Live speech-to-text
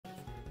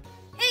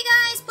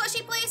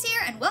Plushy-Plays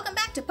here, and welcome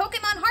back to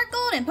Pokemon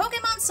HeartGold and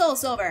Pokemon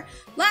SoulSilver.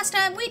 Last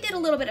time we did a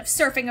little bit of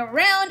surfing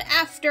around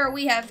after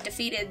we have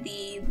defeated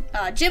the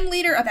gym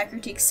leader of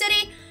Ecruteak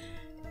City.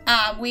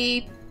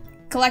 We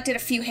collected a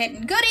few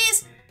hidden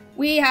goodies.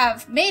 We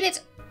have made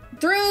it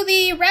through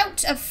the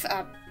route of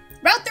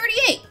Route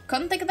 38.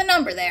 Couldn't think of the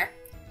number there.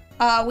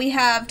 We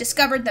have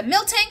discovered the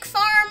Miltank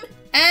farm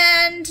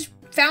and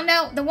found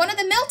out that one of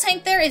the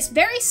Miltank there is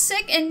very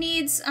sick and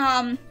needs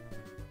Oran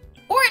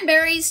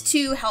berries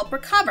to help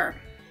recover.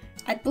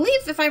 I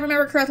believe, if I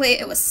remember correctly,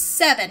 it was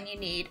 7 you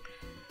need.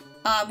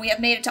 We have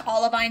made it to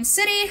Olivine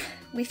City.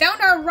 We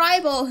found our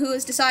rival who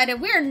has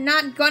decided we're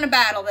not going to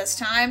battle this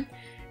time.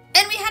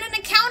 And we had an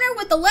encounter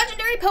with the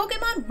legendary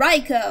Pokemon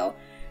Raikou.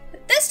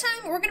 But this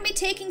time, we're going to be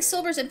taking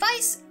Silver's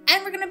advice,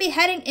 and we're going to be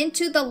heading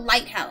into the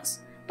Lighthouse.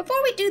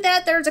 Before we do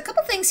that, there's a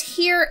couple things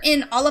here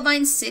in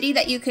Olivine City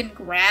that you can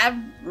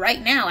grab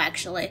right now,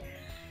 actually.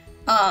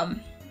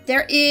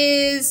 There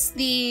is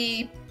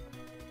the...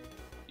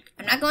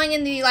 I'm not going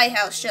in the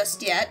Lighthouse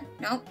just yet.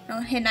 Nope, no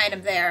hidden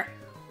item there.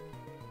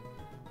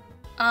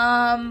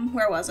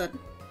 Where was it?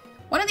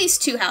 One of these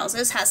two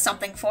houses has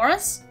something for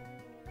us.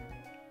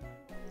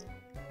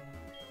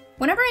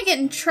 Whenever I get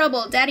in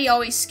trouble, Daddy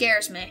always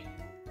scares me.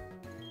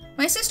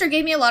 My sister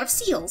gave me a lot of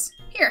seals.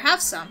 Here,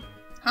 have some.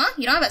 Huh?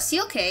 You don't have a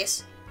seal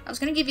case? I was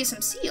gonna give you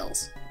some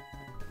seals.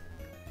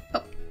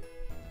 Oh.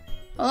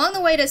 Along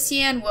the way to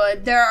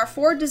Cianwood, there are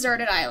 4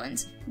 deserted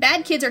islands.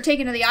 Bad kids are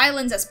taken to the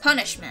islands as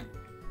punishment.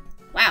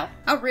 Wow,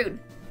 how rude.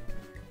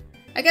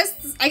 I guess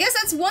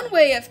that's one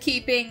way of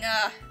keeping,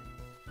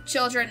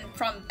 children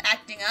from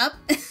acting up.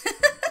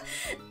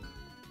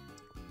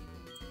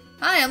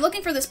 Hi, I'm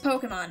looking for this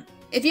Pokemon.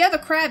 If you have a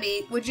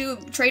Krabby, would you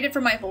trade it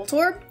for my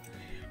Voltorb?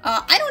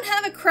 I don't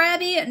have a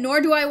Krabby,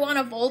 nor do I want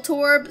a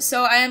Voltorb,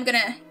 so I am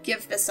gonna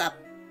give this up.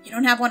 You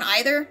don't have one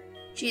either?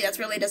 Gee, that's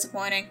really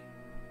disappointing.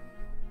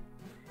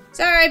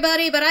 Sorry,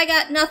 buddy, but I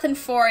got nothing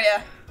for you.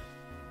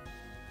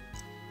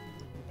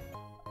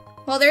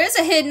 Well, there is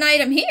a hidden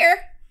item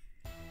here.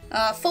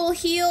 Full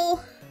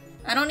heal.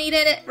 I don't need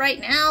it right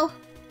now.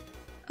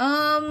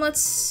 Let's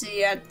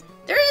see.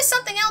 There is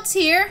something else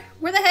here.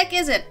 Where the heck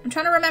is it? I'm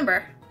trying to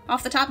remember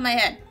off the top of my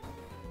head.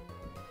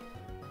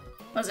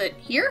 Was it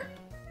here?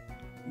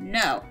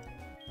 No.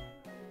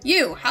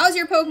 You, how's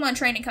your Pokemon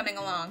training coming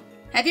along?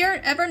 Have you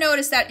ever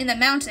noticed that in the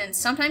mountains,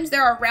 sometimes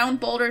there are round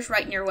boulders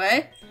right in your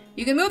way?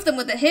 You can move them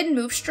with a hidden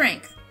move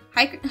strength.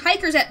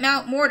 Hikers at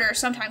Mount Mortar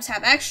sometimes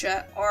have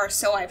extra, or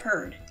so I've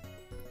heard.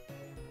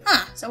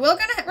 Huh, so we're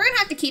gonna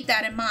have to keep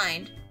that in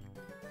mind.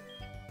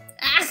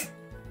 Ah!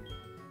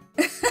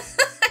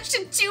 I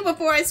should chew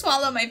before I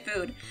swallow my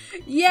food.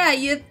 Yeah,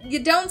 you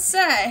don't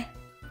say.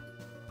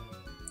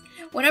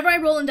 Whenever I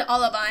roll into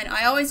Olivine,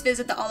 I always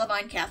visit the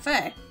Olivine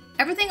Cafe.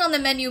 Everything on the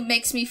menu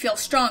makes me feel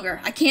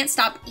stronger. I can't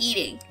stop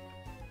eating.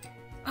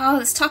 Oh,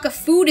 this talk of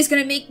food is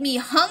gonna make me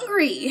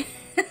hungry.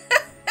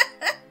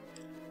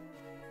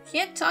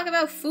 Can't talk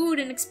about food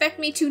and expect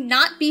me to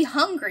not be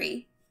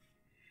hungry.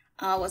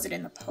 Was it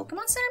in the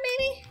Pokemon Center,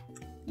 maybe?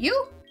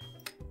 You?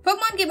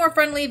 Pokemon get more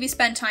friendly if you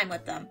spend time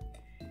with them.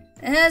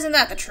 Isn't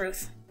that the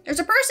truth?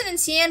 There's a person in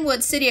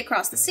Cianwood City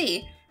across the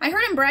sea. I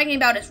heard him bragging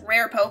about his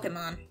rare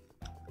Pokemon.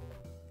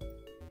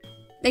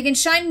 They can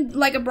shine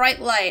like a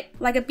bright light,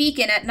 like a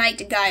beacon at night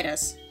to guide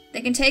us.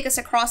 They can take us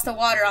across the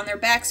water on their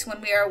backs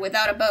when we are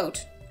without a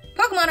boat.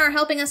 Pokemon are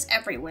helping us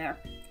everywhere.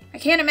 I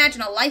can't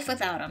imagine a life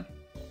without them.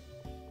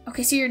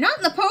 Okay, so you're not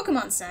in the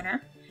Pokemon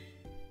Center.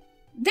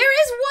 There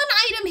is one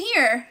item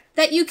here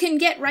that you can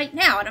get right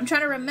now, and I'm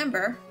trying to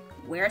remember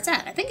where it's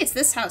at. I think it's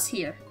this house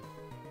here.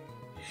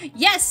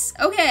 Yes!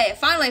 Okay,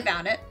 finally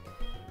found it.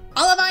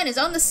 Olivine is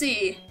on the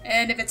sea,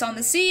 and if it's on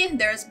the sea,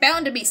 there's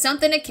bound to be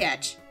something to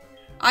catch.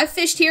 I've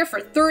fished here for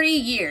 30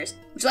 years.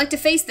 Would you like to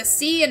face the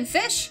sea and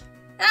fish?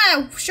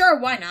 Ah, sure,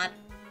 why not?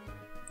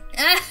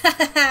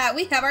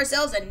 We have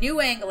ourselves a new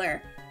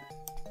angler.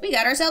 We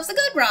got ourselves a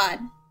good rod.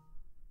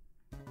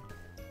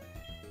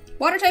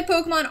 Water-type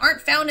Pokemon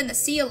aren't found in the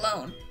sea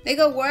alone. They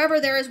go wherever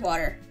there is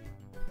water.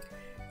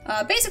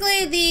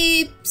 Basically,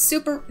 the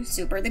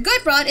the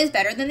good rod is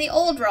better than the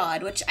old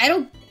rod, which I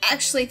don't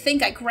actually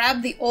think I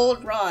grabbed the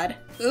old rod.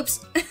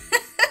 Oops.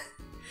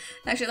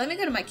 Actually, let me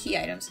go to my key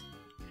items.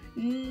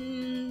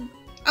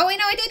 Oh, wait,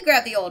 no, I did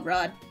grab the old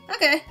rod.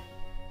 Okay.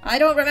 I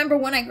don't remember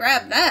when I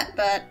grabbed that,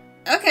 but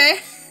okay.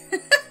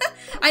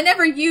 I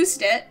never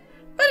used it,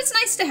 but it's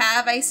nice to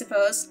have, I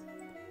suppose.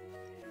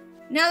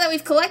 Now that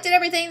we've collected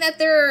everything that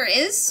there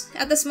is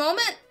at this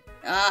moment,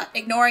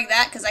 ignoring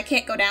that because I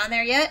can't go down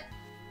there yet,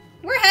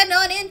 we're heading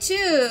on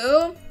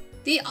into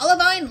the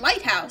Olivine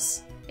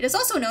Lighthouse. It is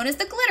also known as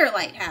the Glitter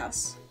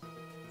Lighthouse.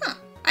 Huh.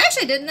 I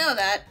actually didn't know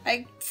that.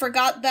 I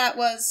forgot that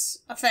was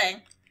a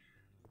thing.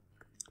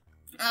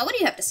 What do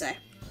you have to say?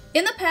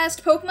 In the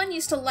past, Pokemon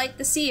used to light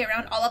the sea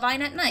around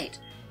Olivine at night.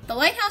 The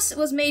lighthouse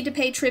was made to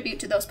pay tribute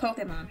to those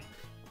Pokemon.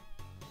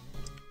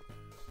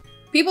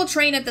 People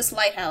train at this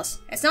lighthouse.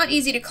 It's not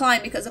easy to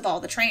climb because of all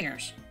the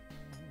trainers.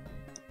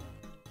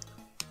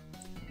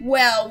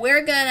 Well,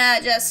 we're gonna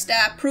just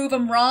prove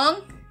them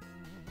wrong.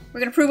 We're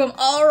gonna prove them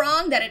all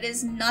wrong, that it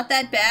is not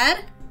that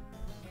bad.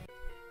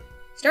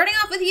 Starting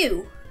off with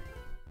you.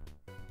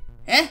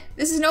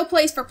 This is no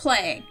place for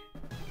playing.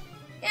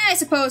 Yeah, I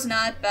suppose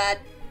not, but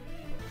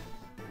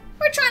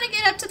we're trying to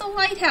get up to the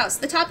lighthouse,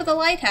 the top of the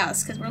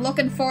lighthouse, because we're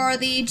looking for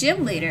the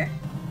gym leader.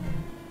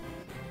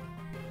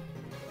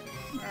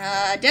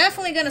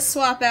 Definitely gonna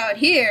swap out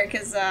here,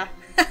 because,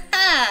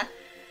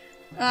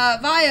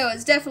 Vio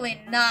is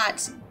definitely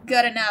not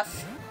good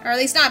enough, or at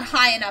least not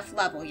high enough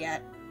level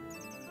yet.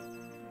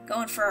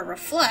 Going for a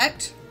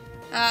reflect.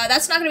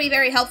 That's not gonna be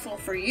very helpful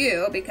for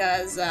you,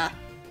 because,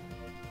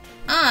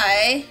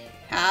 I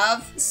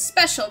have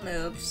special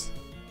moves.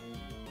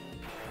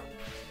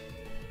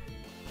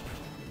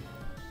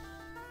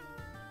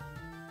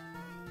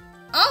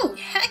 Oh,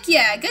 heck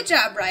yeah! Good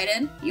job,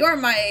 Raiden. You are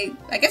my...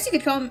 I guess you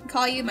could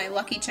call you my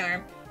lucky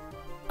charm.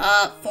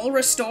 Full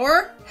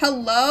restore?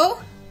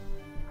 Hello?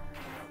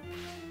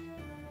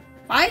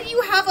 Why do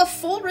you have a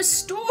full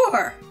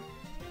restore?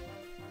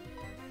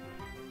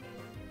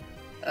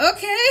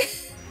 Okay.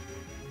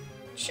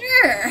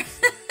 Sure.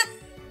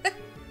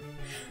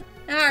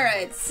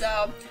 Alright,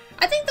 so...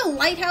 I think the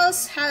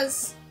Lighthouse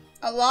has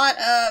a lot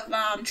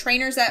of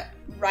trainers that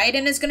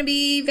Raiden is going to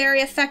be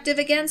very effective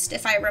against,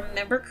 if I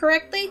remember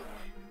correctly.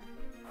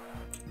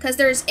 Because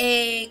there's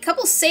a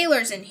couple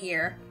sailors in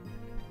here,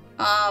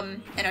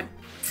 and a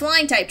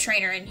flying type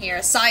trainer in here,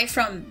 aside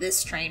from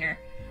this trainer.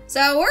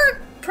 So we're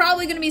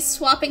probably going to be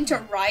swapping to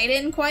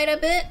Raiden quite a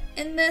bit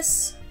in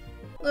this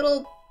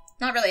little,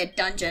 not really a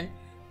dungeon.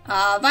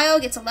 Vio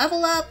gets a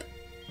level up,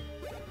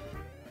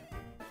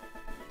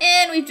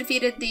 and we've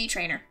defeated the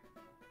trainer.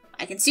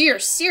 I can see you're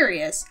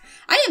serious.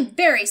 I am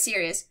very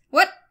serious.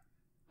 What?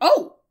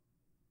 Oh!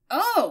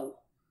 Oh!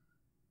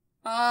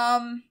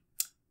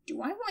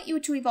 Do I want you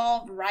to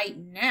evolve right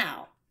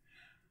now?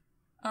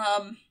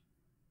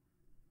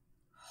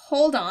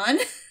 Hold on.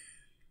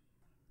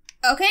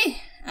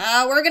 Okay,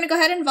 we're gonna go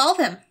ahead and evolve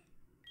him.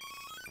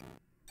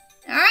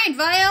 Alright,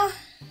 Vio.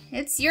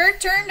 It's your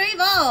turn to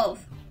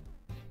evolve.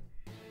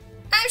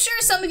 I'm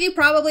sure some of you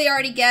probably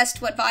already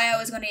guessed what Vio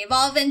is going to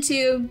evolve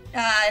into,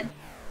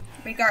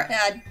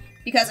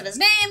 because of his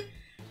name,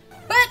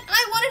 but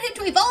I wanted him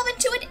to evolve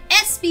into an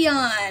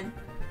Espeon!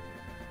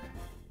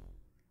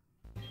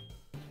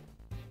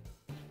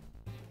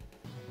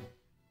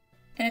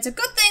 And it's a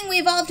good thing we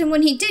evolved him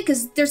when he did,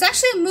 because there's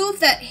actually a move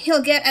that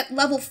he'll get at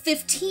level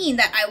 15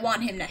 that I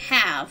want him to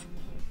have.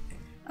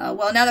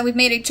 Well, now that we've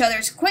made each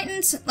other's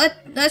acquaintance,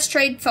 let's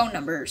trade phone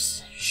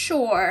numbers.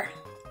 Sure.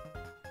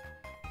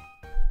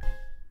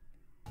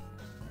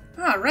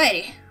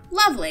 Alrighty.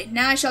 Lovely.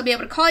 Now I shall be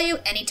able to call you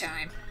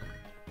anytime.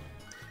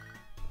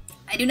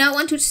 I do not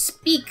want to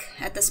speak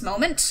at this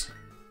moment.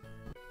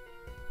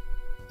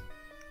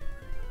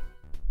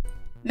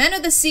 Men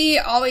of the sea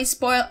are always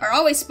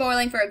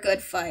spoiling for a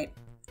good fight.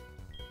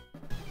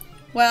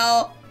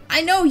 Well,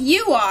 I know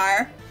you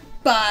are,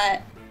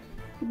 but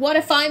what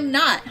if I'm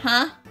not,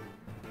 huh?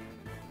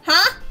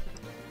 Huh?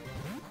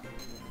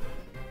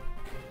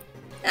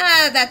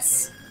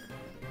 That's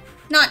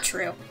not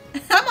true.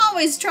 I'm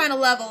always trying to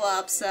level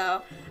up,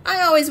 so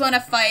I always want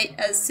to fight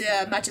as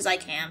much as I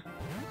can.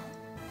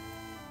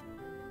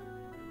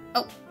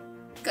 Oh,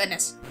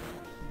 goodness.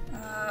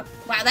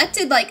 Wow, that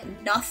did, like,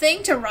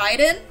 nothing to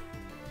Raiden?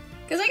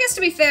 Because I guess,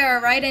 to be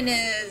fair, Raiden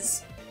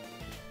is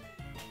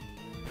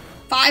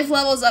 5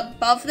 levels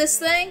above this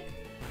thing.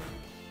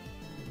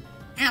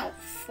 Ow,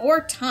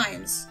 4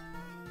 times.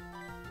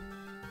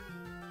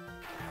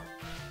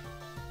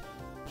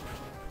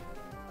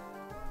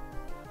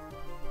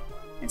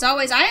 It's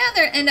always, I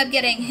either end up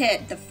getting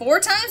hit the 4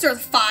 times or the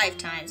 5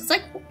 times. It's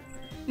like,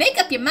 make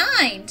up your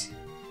mind.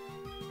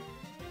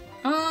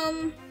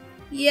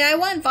 Yeah, I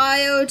want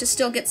Vio to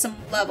still get some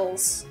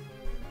levels.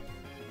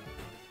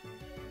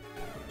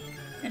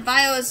 And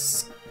Vio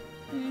is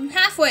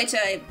halfway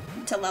to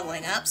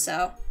leveling up,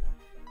 so...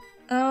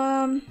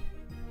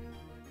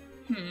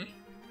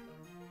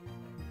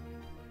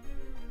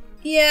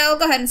 Yeah, I'll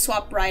go ahead and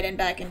swap Raiden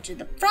back into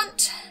the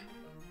front.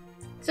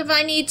 So if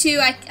I need to,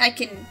 I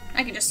can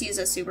just use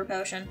a super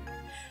potion.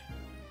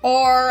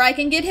 Or I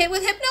can get hit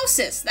with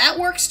hypnosis. That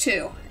works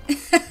too.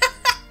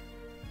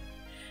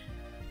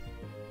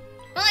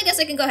 Well, I guess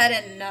I can go ahead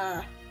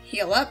and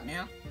heal up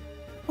now.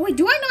 Oh wait,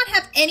 do I not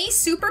have any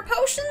super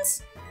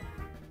potions?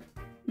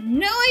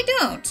 No, I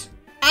don't.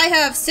 I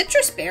have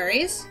citrus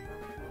berries.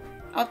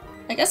 I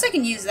guess I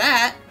can use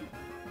that.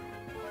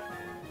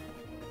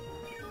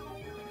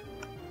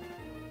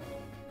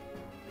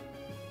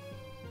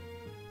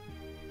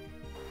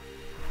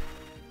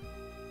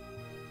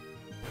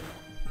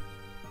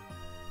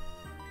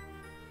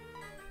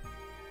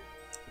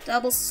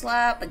 Double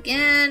slap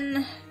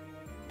again.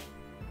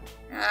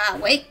 Ah,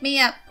 wake me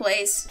up,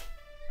 please.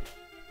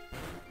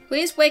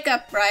 Please wake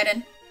up,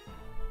 Raiden.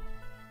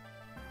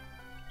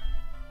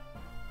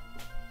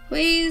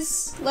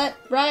 Please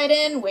let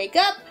Raiden wake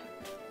up.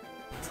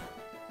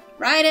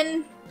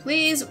 Raiden,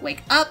 please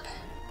wake up.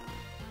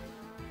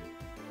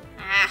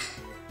 Ah.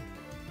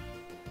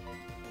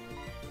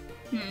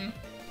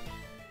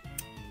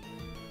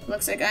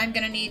 looks like I'm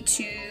gonna need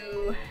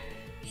to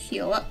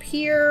heal up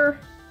here.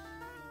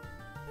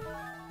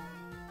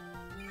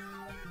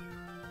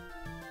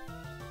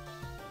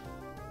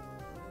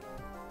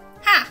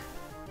 Ha!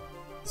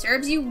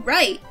 Serves you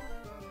right.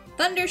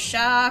 Thunder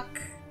Shock.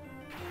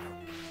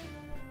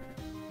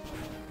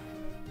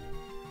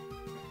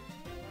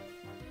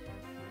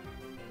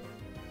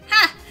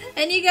 Ha!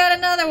 And you got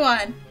another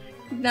one.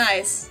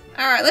 Nice.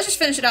 Alright, let's just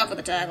finish it off with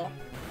a tackle.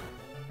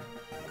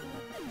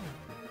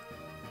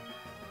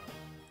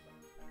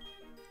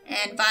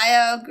 And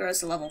Bio grows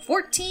to level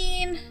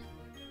 14.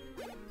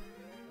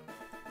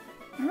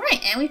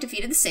 Alright, and we've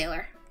defeated the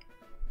sailor.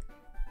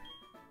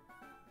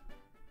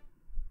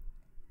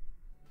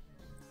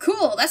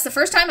 Cool, that's the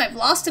first time I've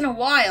lost in a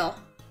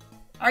while.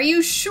 Are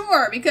you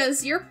sure?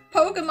 Because your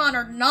Pokemon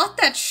are not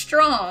that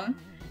strong.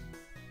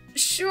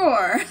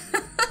 Sure.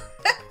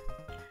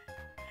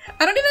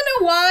 I don't even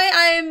know why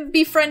I'm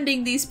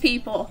befriending these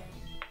people.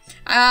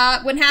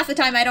 When half the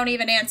time I don't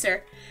even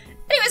answer.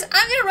 Anyways,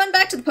 I'm gonna run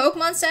back to the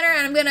Pokemon Center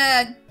and I'm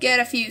gonna get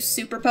a few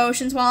super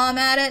potions while I'm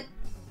at it.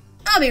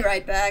 I'll be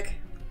right back.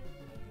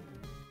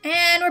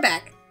 And we're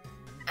back.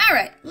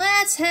 Alright,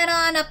 let's head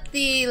on up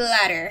the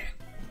ladder.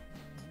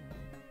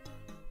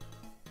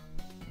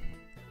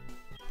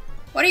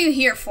 What are you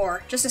here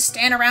for? Just to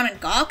stand around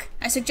and gawk?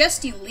 I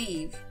suggest you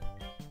leave.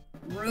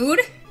 Rude?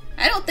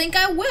 I don't think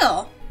I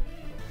will.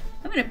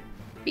 I'm gonna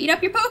beat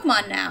up your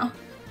Pokemon now.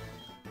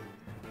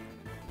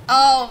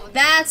 Oh,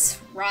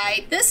 that's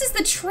right. This is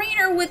the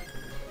trainer with...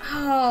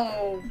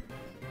 Oh.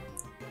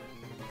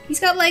 He's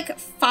got like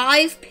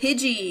 5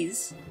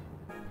 Pidgeys.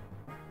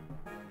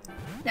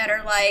 That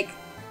are like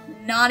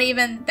not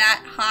even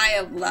that high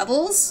of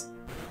levels.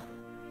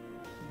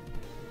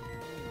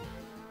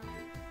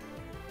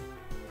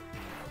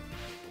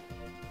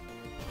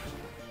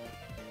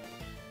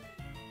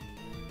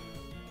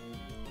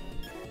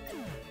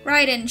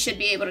 Raiden should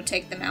be able to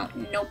take them out,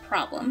 no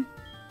problem.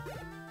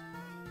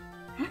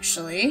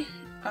 Actually,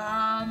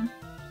 I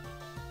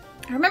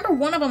remember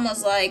one of them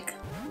was like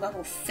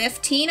level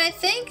 15, I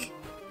think?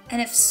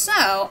 And if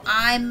so,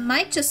 I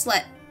might just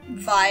let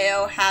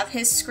Vio have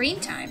his screen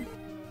time.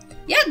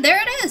 Yeah,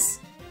 there it is!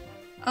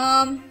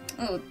 Oh,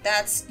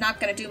 that's not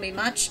gonna do me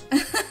much.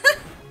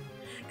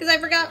 Because I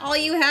forgot all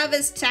you have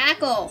is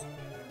Tackle.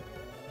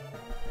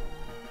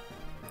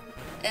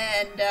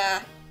 And,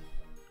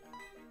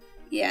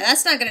 yeah,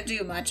 that's not gonna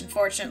do much,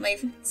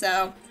 unfortunately.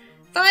 So,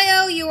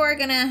 Vio, you are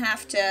gonna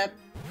have to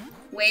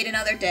wait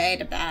another day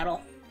to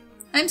battle.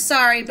 I'm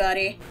sorry,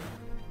 buddy.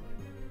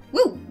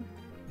 Woo!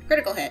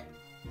 Critical hit.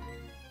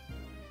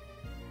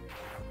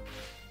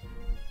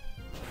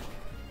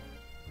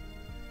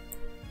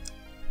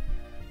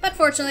 But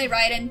fortunately,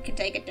 Raiden can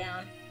take it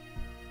down.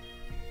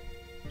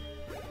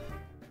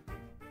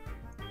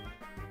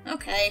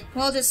 Okay,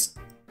 we'll just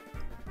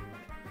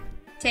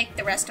take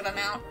the rest of them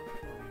out.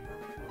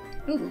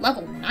 Ooh,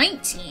 level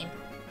 19.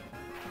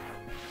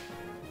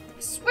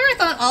 I swear I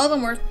thought all of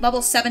them were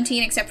level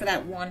 17 except for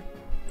that one.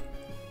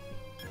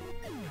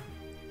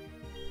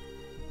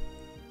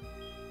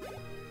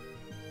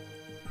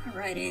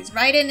 Alrighties,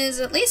 Raiden is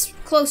at least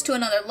close to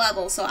another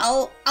level, so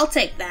I'll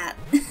take that.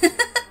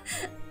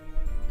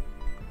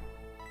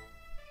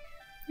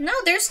 No,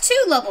 there's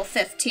 2 level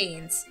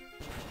 15s.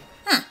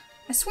 Huh.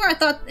 I swear I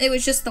thought it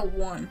was just the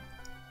one.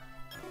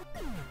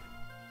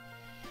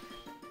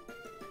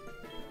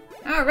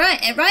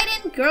 Alright, and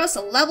Raiden grows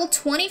to level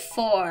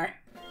 24.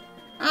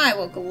 I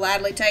will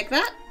gladly take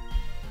that.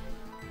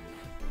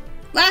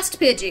 Last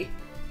Pidgey.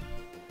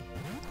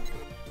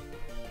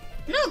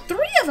 No, 3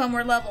 of them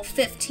were level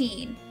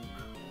 15.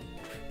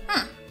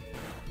 Huh.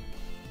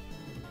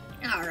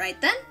 Alright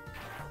then.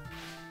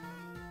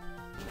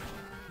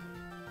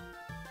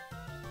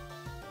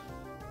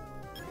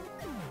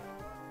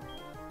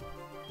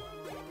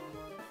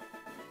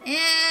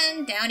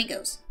 And down he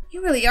goes.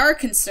 You really are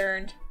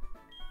concerned.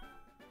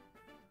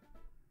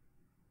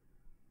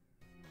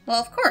 Well,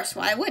 of course,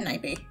 why wouldn't I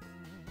be?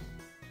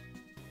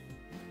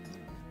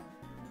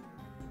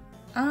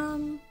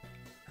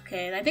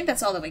 Okay, I think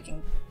that's all that we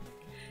can...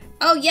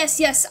 Oh,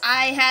 yes,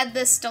 I had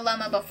this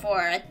dilemma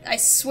before. I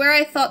swear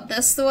I thought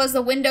this was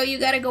the window you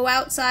gotta go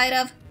outside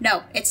of.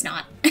 No, it's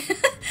not.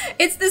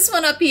 It's this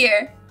one up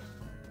here.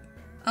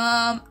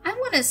 I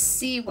wanna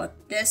see what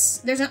this...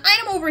 There's an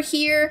item over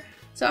here,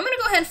 so I'm gonna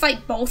go ahead and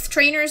fight both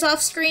trainers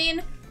off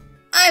screen.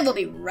 I will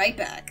be right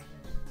back.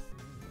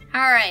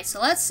 Alright, so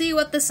let's see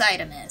what this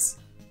item is.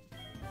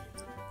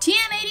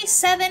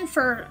 TM87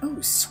 for,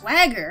 ooh,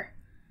 Swagger.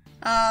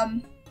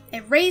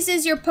 It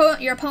raises your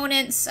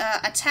opponent's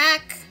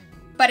attack,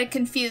 but it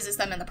confuses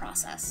them in the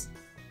process.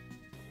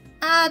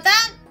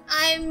 That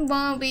I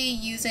won't be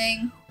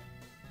using,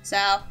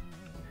 so...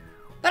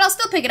 But I'll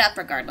still pick it up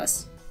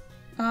regardless.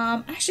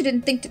 I actually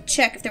didn't think to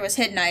check if there was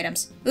hidden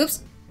items.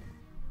 Oops.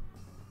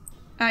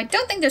 I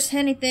don't think there's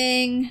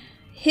anything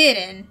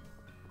hidden,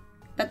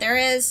 but there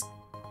is...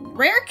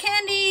 Rare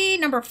candy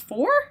number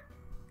 4?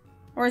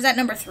 Or is that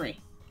number 3?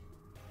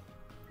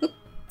 Oop.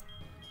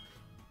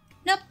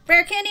 Nope,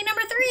 rare candy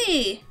number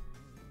 3!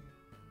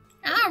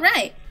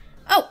 Alright.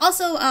 Oh,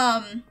 also,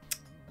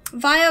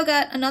 Vio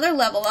got another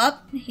level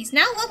up. He's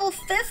now level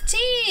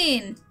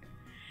 15!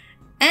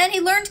 And he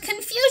learned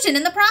confusion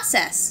in the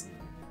process.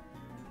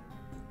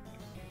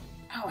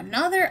 Oh,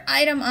 another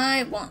item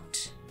I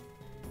want.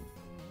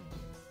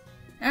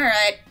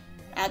 Alright,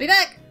 I'll be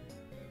back.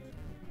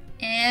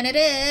 And it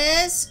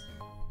is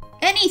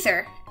an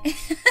ether.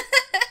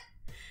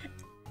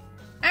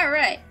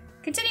 Alright,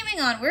 continuing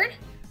onward.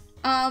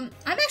 I'm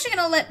actually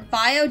gonna let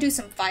Vio do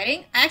some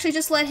fighting. I actually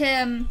just let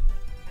him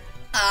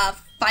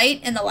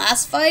fight in the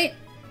last fight.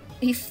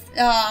 It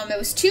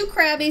was 2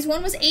 Krabbies,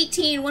 one was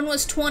 18, one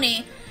was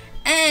 20,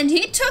 and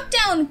he took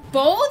down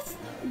both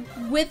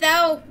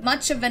without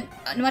much of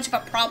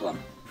a problem.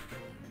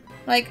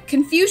 Like,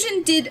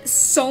 confusion did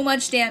so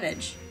much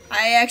damage.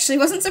 I actually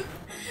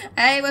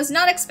I was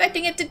not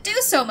expecting it to do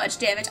so much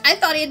damage. I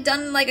thought he had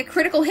done like a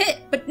critical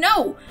hit, but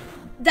no!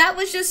 That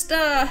was just,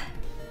 oh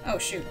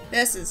shoot,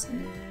 this is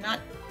not,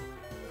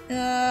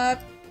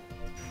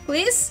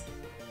 please?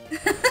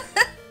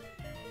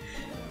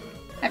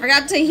 I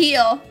forgot to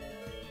heal.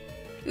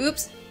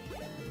 Oops.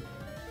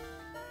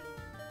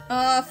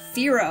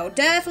 Firo.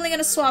 Definitely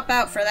gonna swap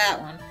out for that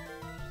one.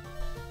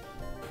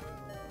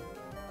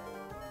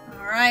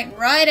 Alright,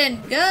 right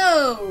and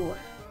go!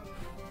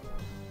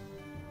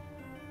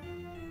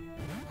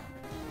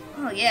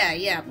 Oh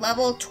yeah,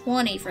 level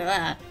 20 for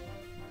that.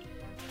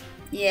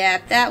 Yeah,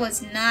 that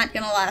was not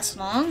gonna last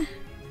long.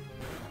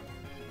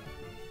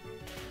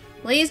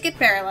 Please get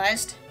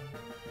paralyzed.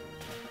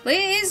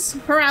 Please,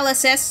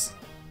 paralysis.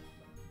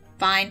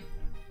 Fine.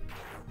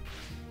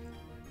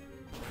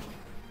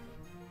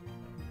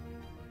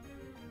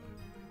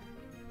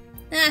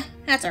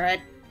 That's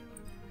alright.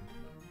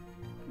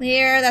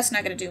 Here, that's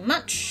not gonna do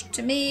much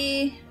to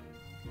me.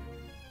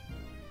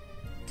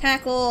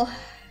 Tackle.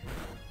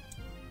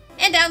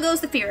 And down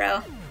goes the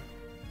Firo.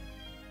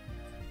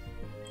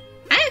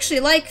 I actually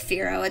like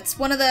Firo. It's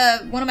one of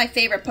my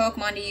favorite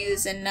Pokemon to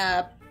use in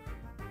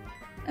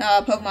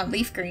Pokemon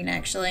Leaf Green,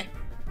 actually.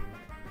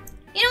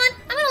 You know what?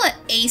 I'm gonna let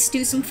Ace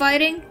do some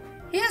fighting.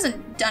 He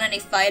hasn't done any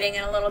fighting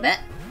in a little bit.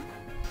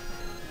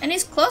 And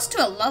he's close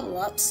to a level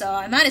up, so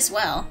I might as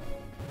well.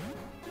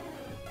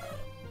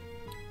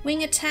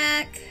 Wing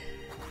attack.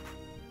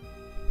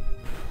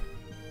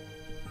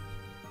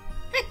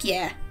 Heck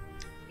yeah.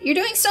 You're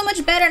doing so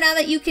much better now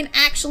that you can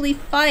actually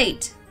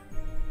fight.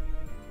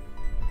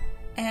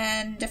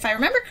 And if I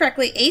remember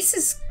correctly, Ace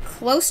is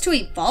close to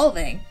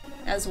evolving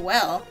as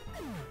well.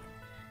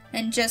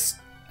 And just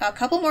a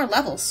couple more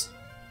levels.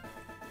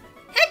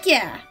 Heck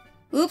yeah!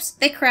 Oops,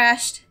 they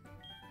crashed.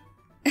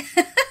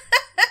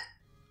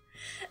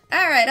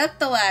 Alright, up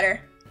the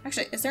ladder.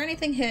 Actually, is there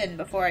anything hidden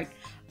before I...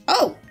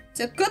 Oh! It's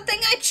a good thing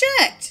I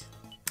checked!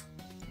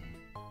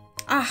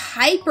 A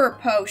hyper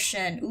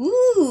potion!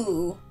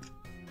 Ooh!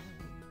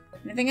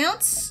 Anything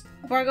else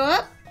before I go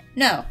up?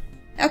 No.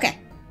 Okay.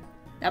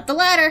 Up the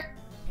ladder.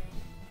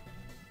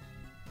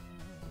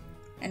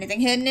 Anything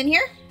hidden in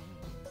here?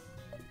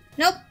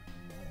 Nope.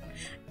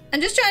 I'm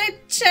just trying to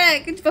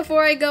check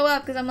before I go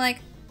up, because I'm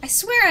like, I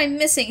swear I'm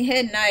missing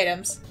hidden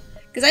items.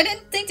 Because I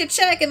didn't think to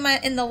check in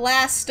the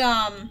last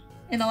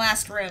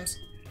rooms.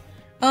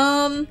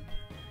 I'm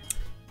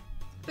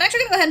actually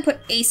gonna go ahead and put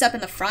Ace up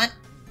in the front.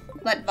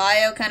 Let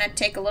Vio kind of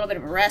take a little bit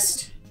of a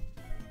rest.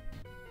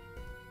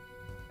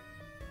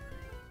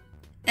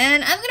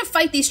 And I'm gonna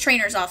fight these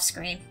trainers off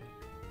screen.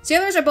 The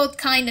others are both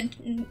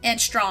kind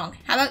and strong.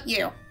 How about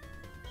you?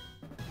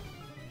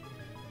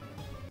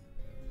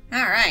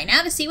 Alright,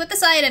 now to see what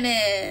this item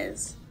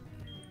is.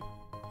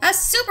 A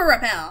Super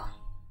Repel.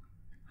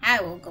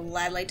 I will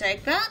gladly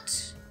take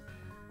that.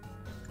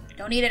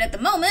 Don't need it at the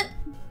moment.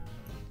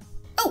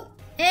 Oh,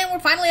 and we're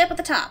finally up at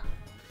the top.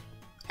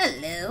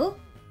 Hello?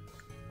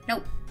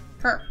 Nope,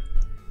 her.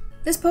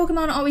 This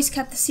Pokemon always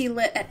kept the sea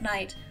lit at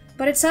night,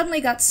 but it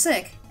suddenly got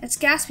sick. It's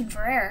gasping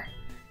for air.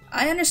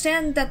 I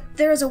understand that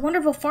there is a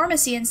wonderful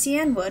pharmacy in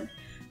Cianwood,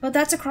 but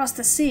that's across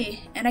the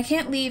sea, and I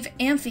can't leave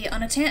Amphi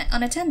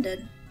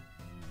unattended.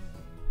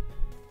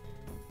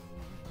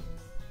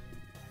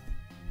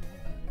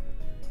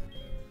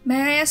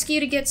 May I ask you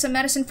to get some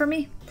medicine for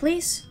me,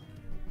 please?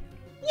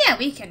 Yeah,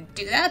 we can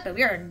do that, but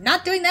we are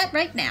not doing that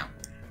right now.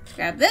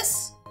 Grab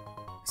this.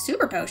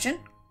 Super potion.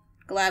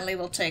 Gladly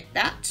will take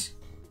that.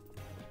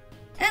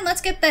 And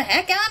let's get the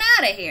heck on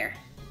out of here.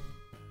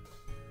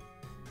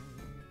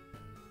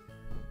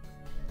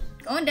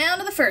 Going down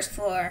to the first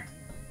floor.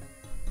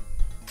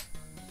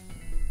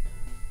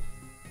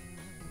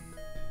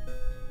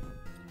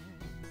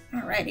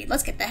 Alrighty,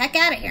 let's get the heck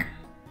out of here.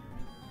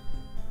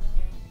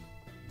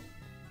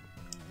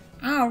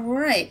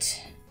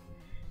 Alright.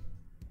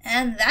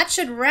 And that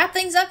should wrap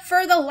things up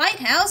for the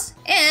Lighthouse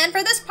and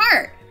for this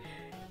part.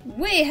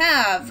 We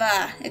have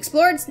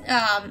explored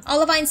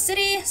Olivine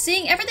City,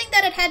 seeing everything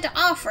that it had to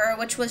offer,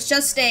 which was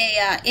just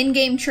a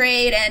in-game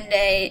trade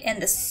and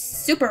the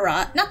super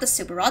rod, not the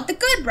super rod, the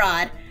good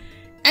rod.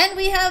 And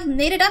we have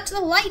made it up to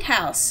the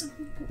Lighthouse,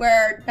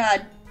 where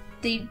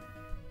the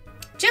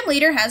gym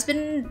leader has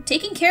been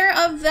taking care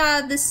of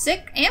the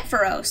sick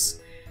Ampharos.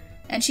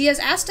 and she has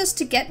asked us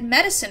to get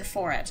medicine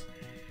for it.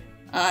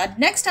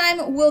 Next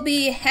time, we'll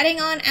be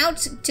heading on out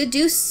to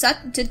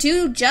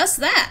do just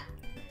that.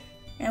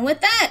 And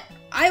with that,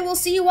 I will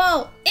see you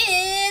all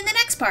in the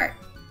next part.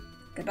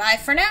 Goodbye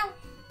for now.